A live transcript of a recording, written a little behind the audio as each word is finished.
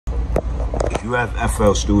If you have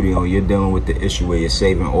FL Studio, you're dealing with the issue where you're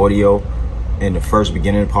saving audio and the first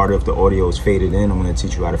beginning part of the audio is faded in. I'm going to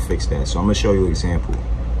teach you how to fix that. So I'm going to show you an example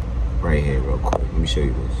right here real quick. Let me show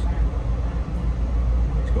you this.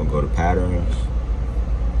 Just going to go to patterns.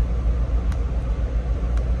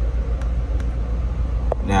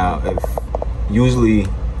 Now, if usually,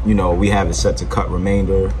 you know, we have it set to cut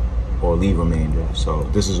remainder or leave remainder. So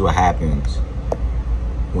this is what happens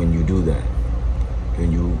when you do that.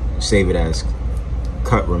 When you save it as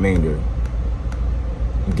cut remainder,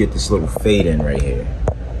 you get this little fade in right here.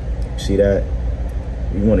 See that?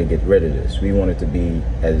 We want to get rid of this. We want it to be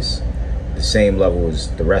as the same level as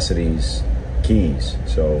the rest of these keys.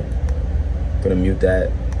 So I'm gonna mute that,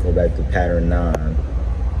 go back to pattern 9,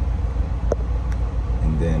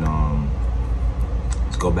 and then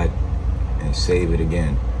let's go back and save it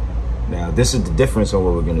again. Now this is the difference on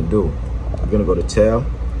what we're gonna do. We're gonna go to tail.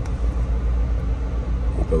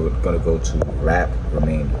 We're gonna go to wrap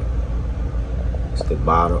remainder. It's the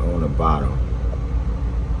bottom on the bottom.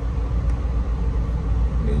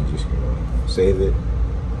 And then you just gonna save it.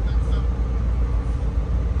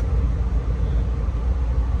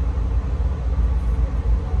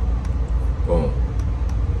 Boom.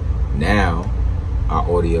 Now our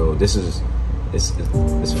audio. This is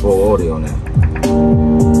it's full audio now.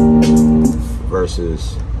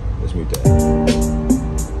 Versus, let's mute that.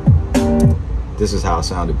 This is how it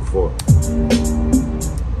sounded before.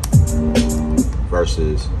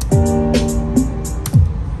 Versus,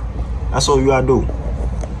 that's all you gotta do.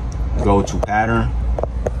 Go to pattern,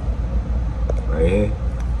 right here.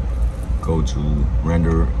 Go to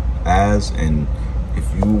render as, and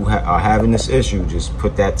if you are having this issue, just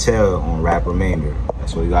put that tail on wrap remainder.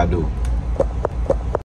 That's what you gotta do.